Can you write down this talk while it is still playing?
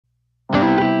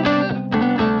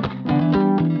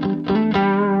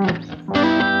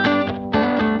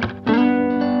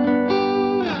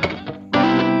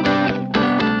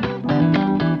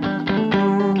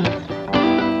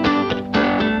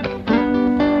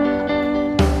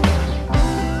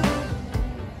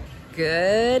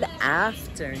Good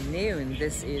afternoon.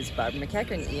 This is Barb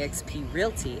McEachran, eXp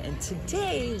Realty, and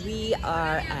today we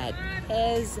are at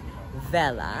Casa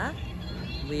Wow.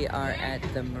 We are at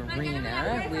the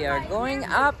marina. We are going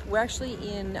up. We're actually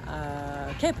in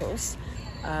Quepos,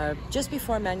 just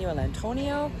before Manuel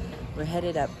Antonio. We're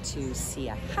headed up to see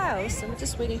a house, and we're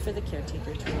just waiting for the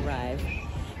caretaker to arrive.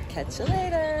 Catch you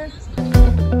later.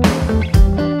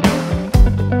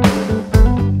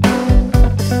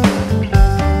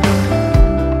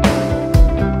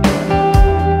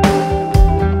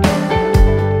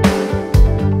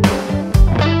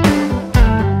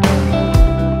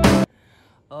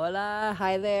 Hola,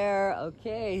 hi there.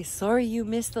 Okay, sorry you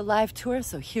missed the live tour,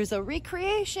 so here's a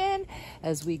recreation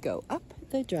as we go up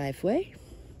the driveway.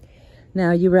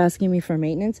 Now, you were asking me for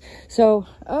maintenance, so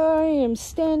I am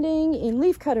standing in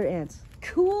leafcutter ants.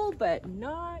 Cool, but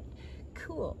not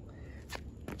cool.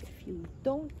 If you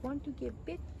don't want to get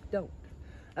bit, don't.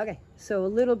 Okay, so a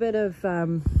little bit of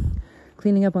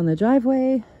cleaning up on the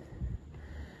driveway,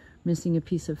 missing a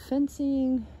piece of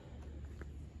fencing.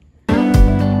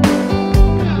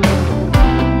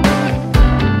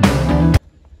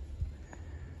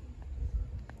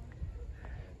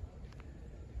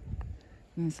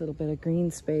 Nice little bit of green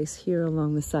space here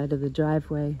along the side of the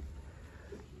driveway.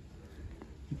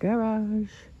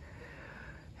 Garage.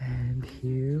 And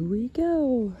here we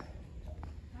go.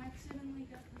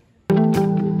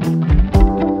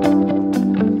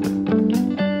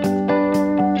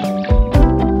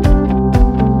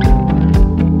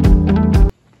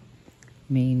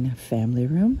 Main family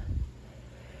room.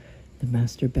 The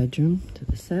master bedroom to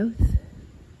the south.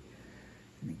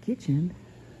 And the kitchen.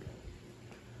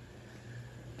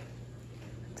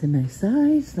 It's a nice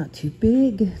size, not too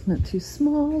big, not too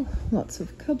small, lots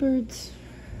of cupboards,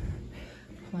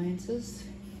 appliances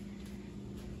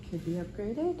could be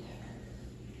upgraded,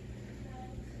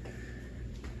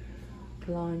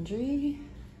 laundry,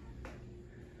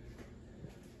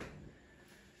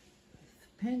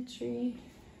 pantry,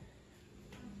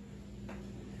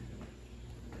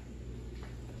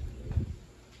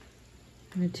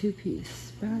 and a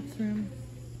two-piece bathroom.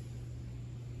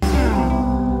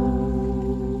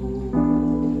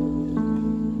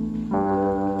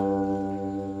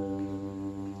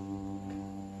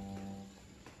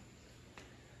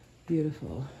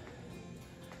 Beautiful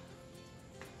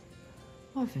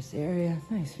office area,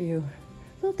 nice view.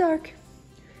 A little dark.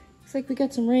 Looks like we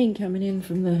got some rain coming in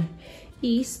from the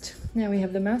east. Now we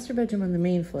have the master bedroom on the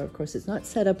main floor. Of course, it's not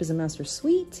set up as a master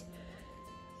suite,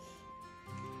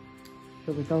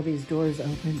 but with all these doors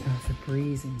open, oh, the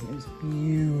breeze in here is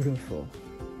beautiful.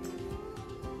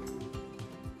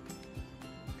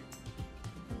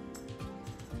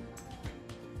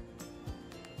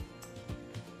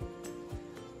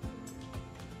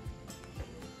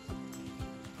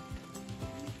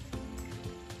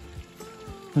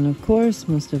 And of course,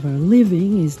 most of our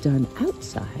living is done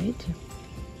outside.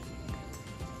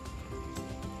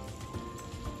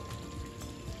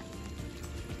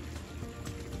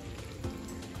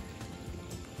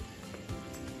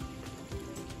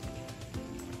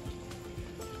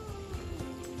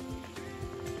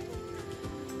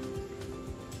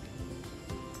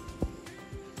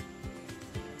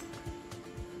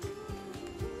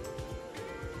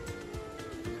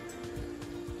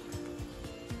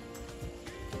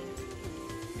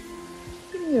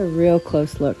 A real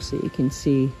close look so you can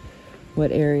see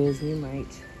what areas you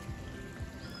might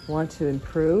want to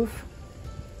improve.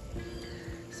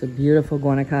 It's a beautiful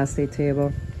Guanacaste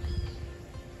table.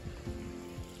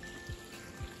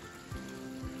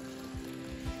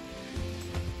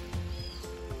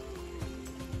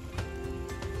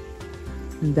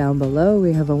 And down below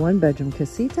we have a one-bedroom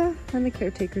casita and the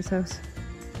caretaker's house.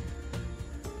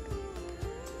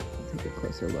 I'll take a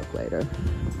closer look later.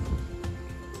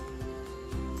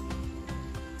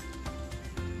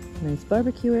 Nice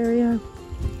barbecue area.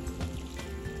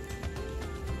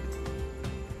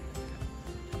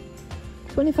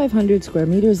 (2,500 square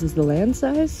meters is the land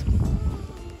size.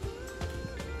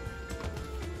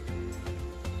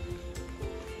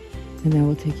 And now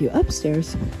we'll take you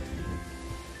upstairs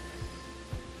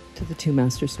to the two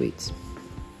master suites.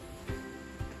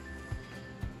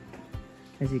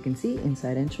 As you can see,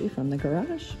 inside entry from the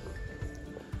garage.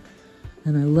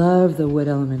 And I love the wood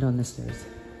element on the stairs.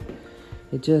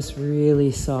 It just really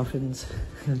softens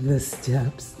the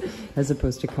steps as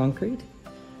opposed to concrete.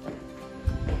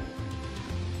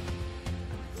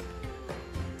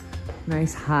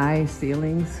 Nice high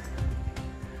ceilings.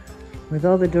 With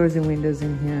all the doors and windows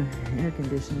in here, air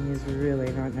conditioning is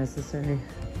really not necessary.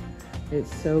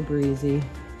 It's so breezy.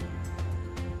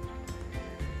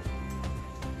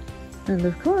 And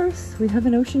of course, we have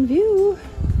an ocean view.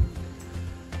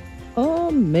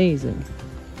 Amazing.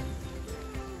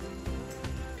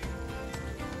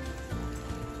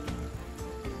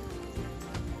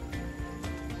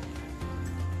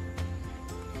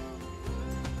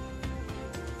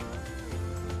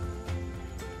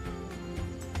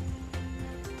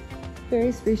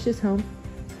 Very spacious home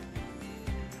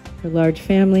for large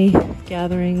family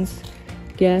gatherings,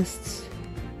 guests.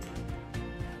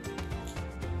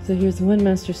 So here's one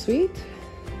master suite.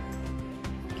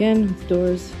 Again, with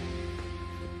doors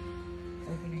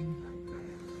opening.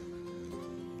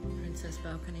 Princess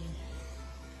balcony.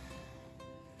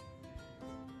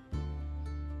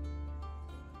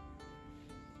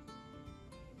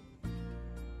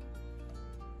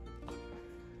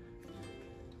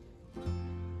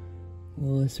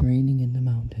 Well, it's raining in the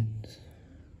mountains.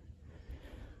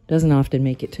 Doesn't often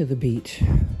make it to the beach.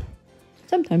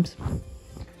 Sometimes.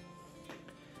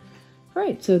 All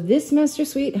right, so this master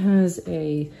suite has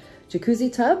a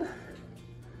jacuzzi tub,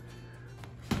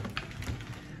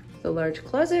 a large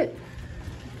closet.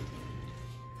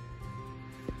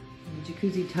 The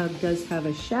jacuzzi tub does have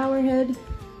a shower head.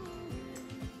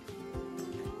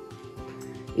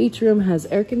 Each room has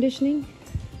air conditioning.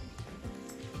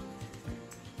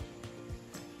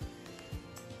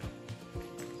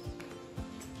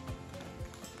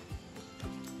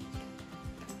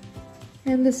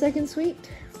 And the second suite.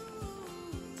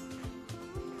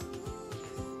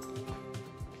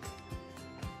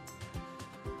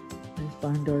 There's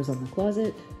barn doors on the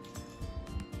closet.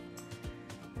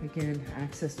 Again,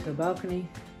 access to a balcony.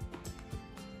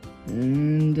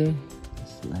 And a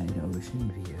slight ocean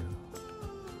view.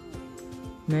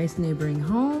 Nice neighboring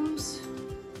homes.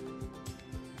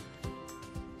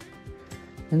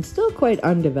 And still quite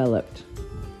undeveloped.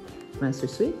 Master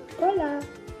suite. Hola!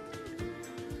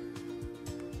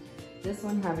 This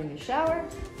one having a shower,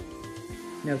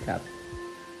 no tub.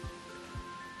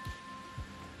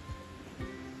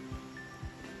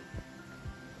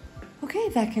 Okay,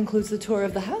 that concludes the tour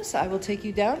of the house. I will take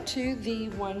you down to the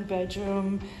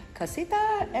 1-bedroom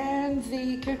casita and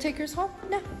the caretaker's home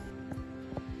now.